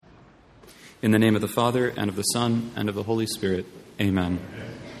In the name of the Father, and of the Son, and of the Holy Spirit. Amen.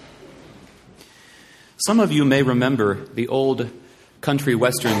 Some of you may remember the old country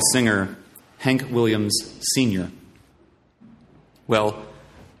western singer, Hank Williams Sr. Well,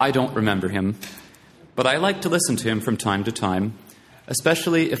 I don't remember him, but I like to listen to him from time to time,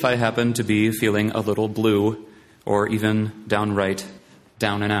 especially if I happen to be feeling a little blue or even downright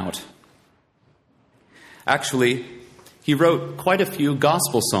down and out. Actually, he wrote quite a few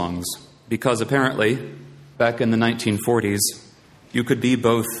gospel songs because apparently, back in the 1940s, you could be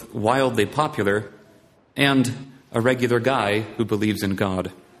both wildly popular and a regular guy who believes in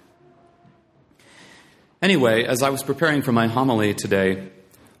God. Anyway, as I was preparing for my homily today,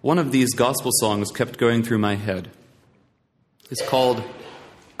 one of these gospel songs kept going through my head. It's called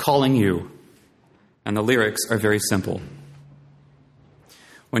Calling You, and the lyrics are very simple.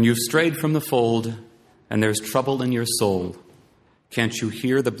 When you've strayed from the fold and there's trouble in your soul, can't you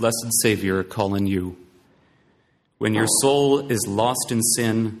hear the blessed Savior calling you? When your soul is lost in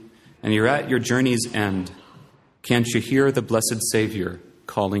sin and you're at your journey's end, can't you hear the blessed Savior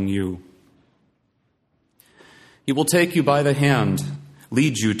calling you? He will take you by the hand,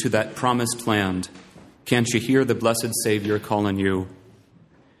 lead you to that promised land. Can't you hear the blessed Savior calling you?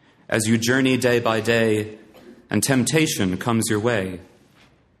 As you journey day by day and temptation comes your way,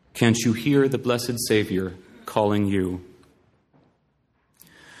 can't you hear the blessed Savior calling you?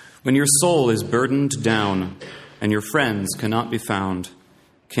 When your soul is burdened down and your friends cannot be found,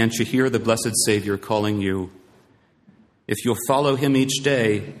 can't you hear the blessed Savior calling you? If you'll follow him each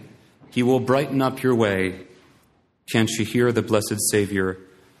day, he will brighten up your way. Can't you hear the blessed Savior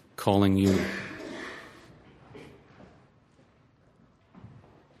calling you?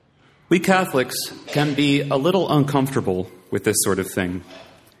 We Catholics can be a little uncomfortable with this sort of thing.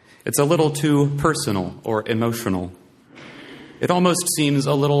 It's a little too personal or emotional. It almost seems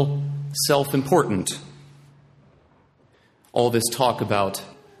a little self-important. All this talk about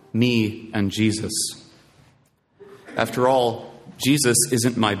me and Jesus. After all, Jesus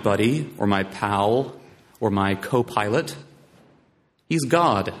isn't my buddy or my pal or my co-pilot. He's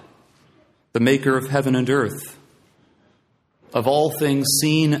God, the maker of heaven and earth, of all things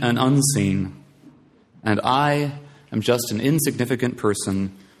seen and unseen. And I am just an insignificant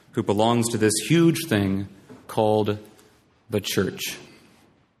person who belongs to this huge thing called the Church.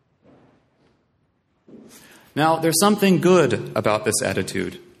 Now, there's something good about this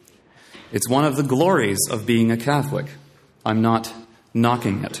attitude. It's one of the glories of being a Catholic. I'm not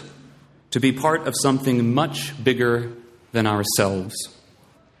knocking it. To be part of something much bigger than ourselves.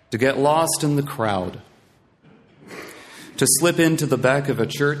 To get lost in the crowd. To slip into the back of a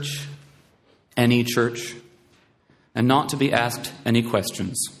church, any church, and not to be asked any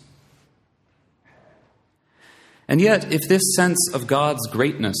questions. And yet, if this sense of God's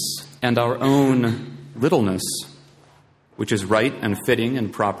greatness and our own littleness, which is right and fitting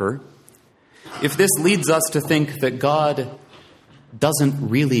and proper, if this leads us to think that God doesn't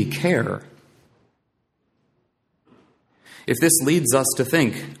really care, if this leads us to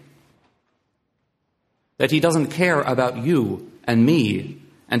think that he doesn't care about you and me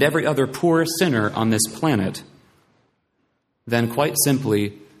and every other poor sinner on this planet, then quite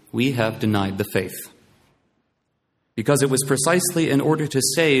simply, we have denied the faith. Because it was precisely in order to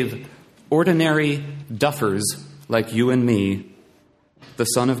save ordinary duffers like you and me, the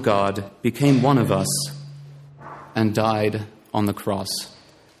Son of God became one of us and died on the cross.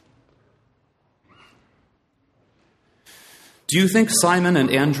 Do you think Simon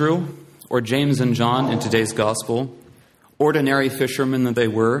and Andrew, or James and John in today's gospel, ordinary fishermen that they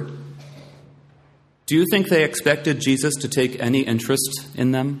were, do you think they expected Jesus to take any interest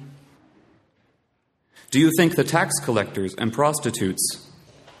in them? Do you think the tax collectors and prostitutes,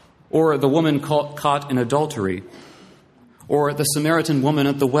 or the woman caught in adultery, or the Samaritan woman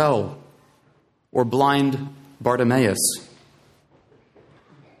at the well, or blind Bartimaeus,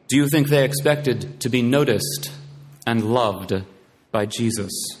 do you think they expected to be noticed and loved by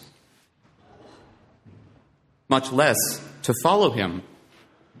Jesus? Much less to follow him,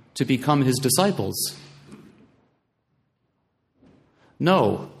 to become his disciples.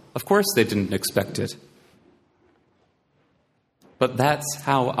 No, of course they didn't expect it. But that's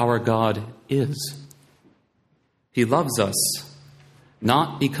how our God is. He loves us,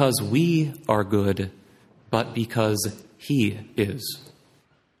 not because we are good, but because he is.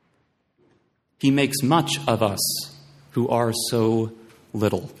 He makes much of us who are so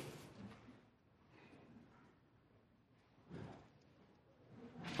little.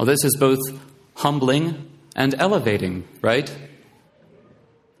 Well, this is both humbling and elevating, right?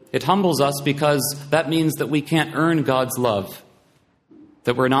 It humbles us because that means that we can't earn God's love.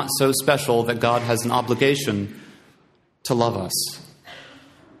 that we're not so special that God has an obligation to love us.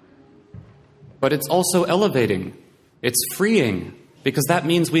 But it's also elevating. It's freeing, because that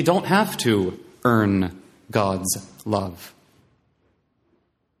means we don't have to earn God's love.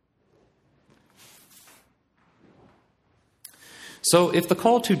 So if the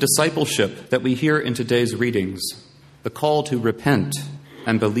call to discipleship that we hear in today's readings, the call to repent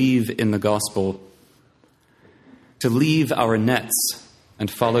and believe in the gospel, to leave our nets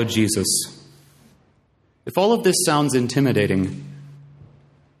and follow Jesus, if all of this sounds intimidating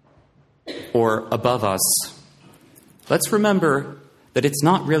or above us, let's remember that it's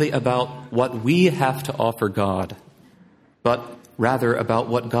not really about what we have to offer God, but rather about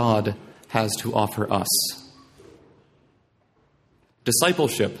what God has to offer us.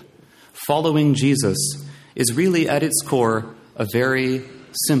 Discipleship, following Jesus, is really at its core a very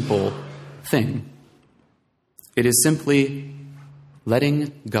simple thing. It is simply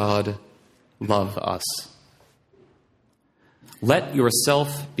letting God love us. Let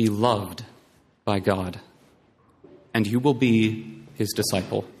yourself be loved by God, and you will be his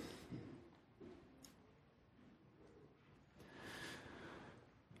disciple.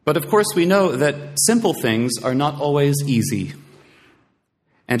 But of course, we know that simple things are not always easy.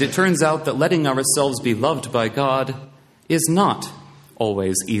 And it turns out that letting ourselves be loved by God is not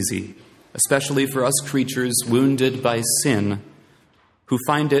always easy, especially for us creatures wounded by sin, who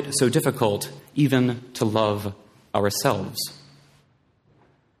find it so difficult even to love ourselves.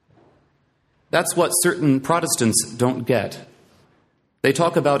 That's what certain Protestants don't get. They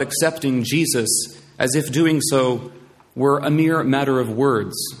talk about accepting Jesus as if doing so were a mere matter of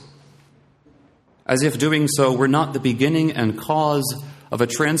words, as if doing so were not the beginning and cause of a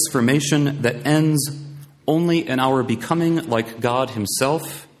transformation that ends only in our becoming like God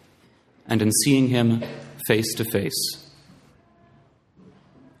himself and in seeing him face to face.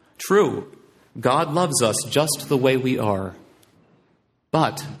 True, God loves us just the way we are,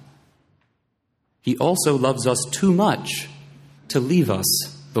 but he also loves us too much to leave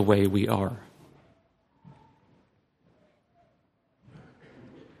us the way we are.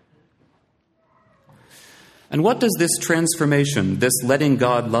 And what does this transformation, this letting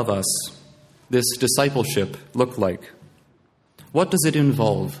God love us, this discipleship look like? What does it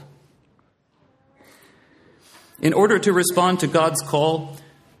involve? In order to respond to God's call,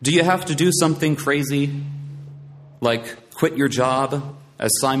 do you have to do something crazy, like quit your job,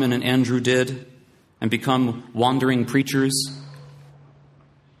 as Simon and Andrew did, and become wandering preachers?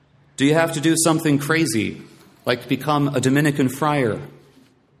 Do you have to do something crazy, like become a Dominican friar,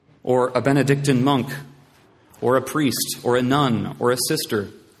 or a Benedictine monk, or a priest, or a nun, or a sister?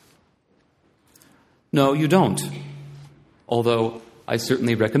 No, you don't, although I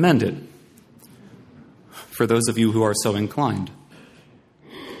certainly recommend it for those of you who are so inclined.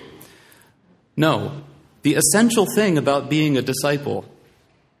 No, the essential thing about being a disciple,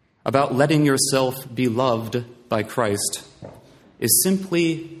 about letting yourself be loved by Christ, is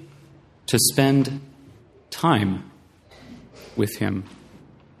simply to spend time with him.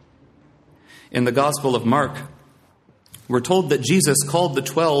 In the Gospel of Mark, we're told that Jesus called the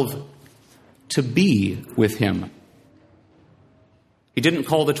 12 to be with him. He didn't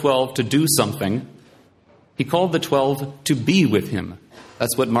call the 12 to do something. He called the 12 to be with him.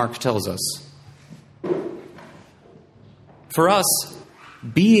 That's what Mark tells us. For us,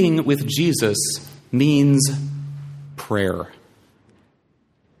 being with Jesus means prayer.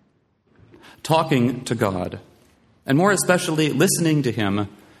 Talking to God, and more especially listening to him,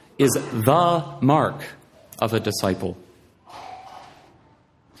 is the mark of a disciple.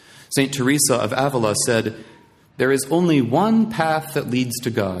 St. Teresa of Avila said, "There is only one path that leads to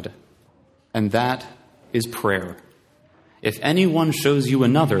God, and that is prayer. If anyone shows you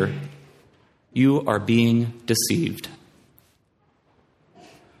another, you are being deceived."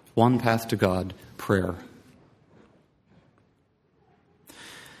 One path to God, prayer.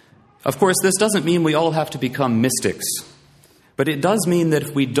 Of course, this doesn't mean we all have to become mystics. But it does mean that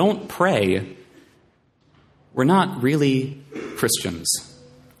if we don't pray, we're not really Christians.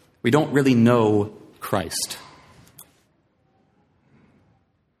 We don't really know Christ.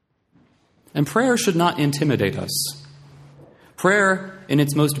 And prayer should not intimidate us. Prayer, in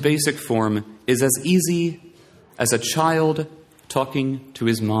its most basic form, is as easy as a child talking to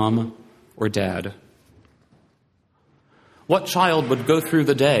his mom or dad. What child would go through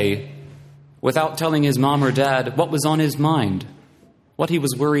the day without telling his mom or dad what was on his mind, what he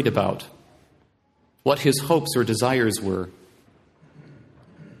was worried about, what his hopes or desires were?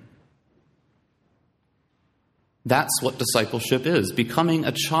 That's what discipleship is, becoming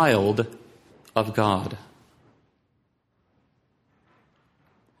a child of God.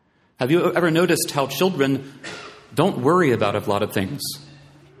 Have you ever noticed how children don't worry about a lot of things?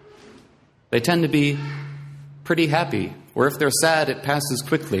 They tend to be pretty happy, or if they're sad, it passes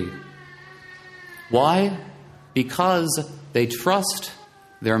quickly. Why? Because they trust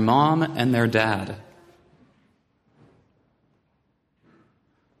their mom and their dad.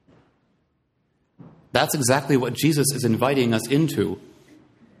 That's exactly what Jesus is inviting us into,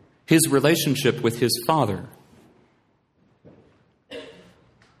 his relationship with his Father.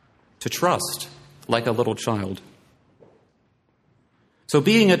 To trust like a little child. So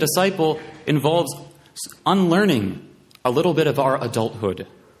being a disciple involves unlearning a little bit of our adulthood.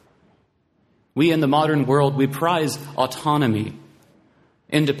 We in the modern world, we prize autonomy,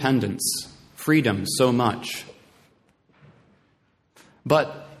 independence, freedom so much.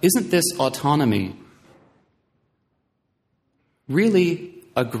 But isn't this autonomy really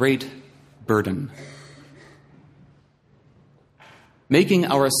a great burden?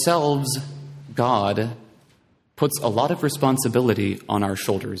 Making ourselves God puts a lot of responsibility on our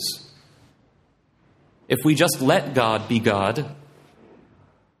shoulders. If we just let God be God,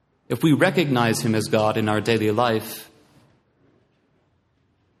 if we recognize him as God in our daily life,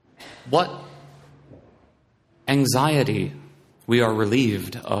 what anxiety we are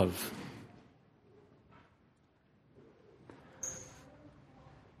relieved of.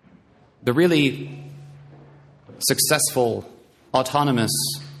 The really successful, autonomous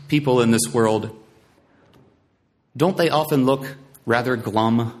people in this world, don't they often look rather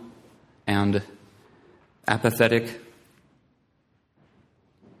glum and apathetic?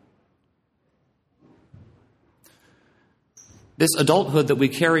 This adulthood that we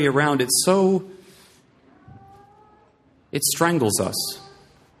carry around, it strangles us.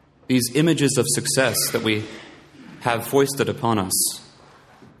 These images of success that we have foisted upon us,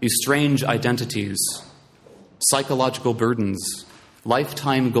 these strange identities, psychological burdens,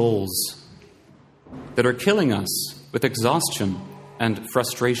 lifetime goals that are killing us with exhaustion and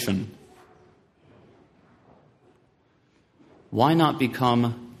frustration. Why not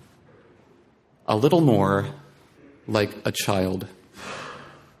become a little more like a child?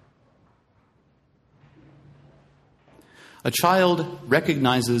 A child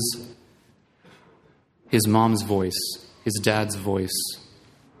recognizes his mom's voice, his dad's voice.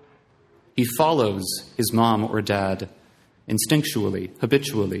 He follows his mom or dad instinctually,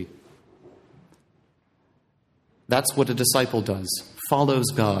 habitually. That's what a disciple does, follows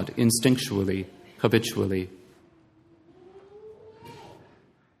God instinctually, habitually.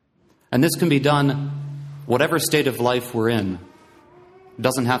 And this can be done whatever state of life we're in. It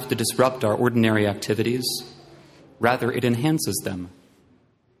doesn't have to disrupt our ordinary activities. Rather, it enhances them,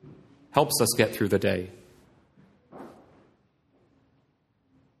 helps us get through the day.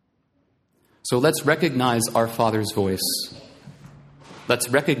 So let's recognize our Father's voice. Let's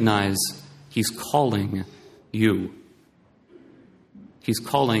recognize He's calling you. He's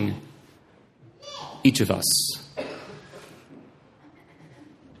calling each of us.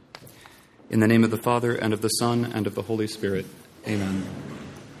 In the name of the Father, and of the Son, and of the Holy Spirit. Amen.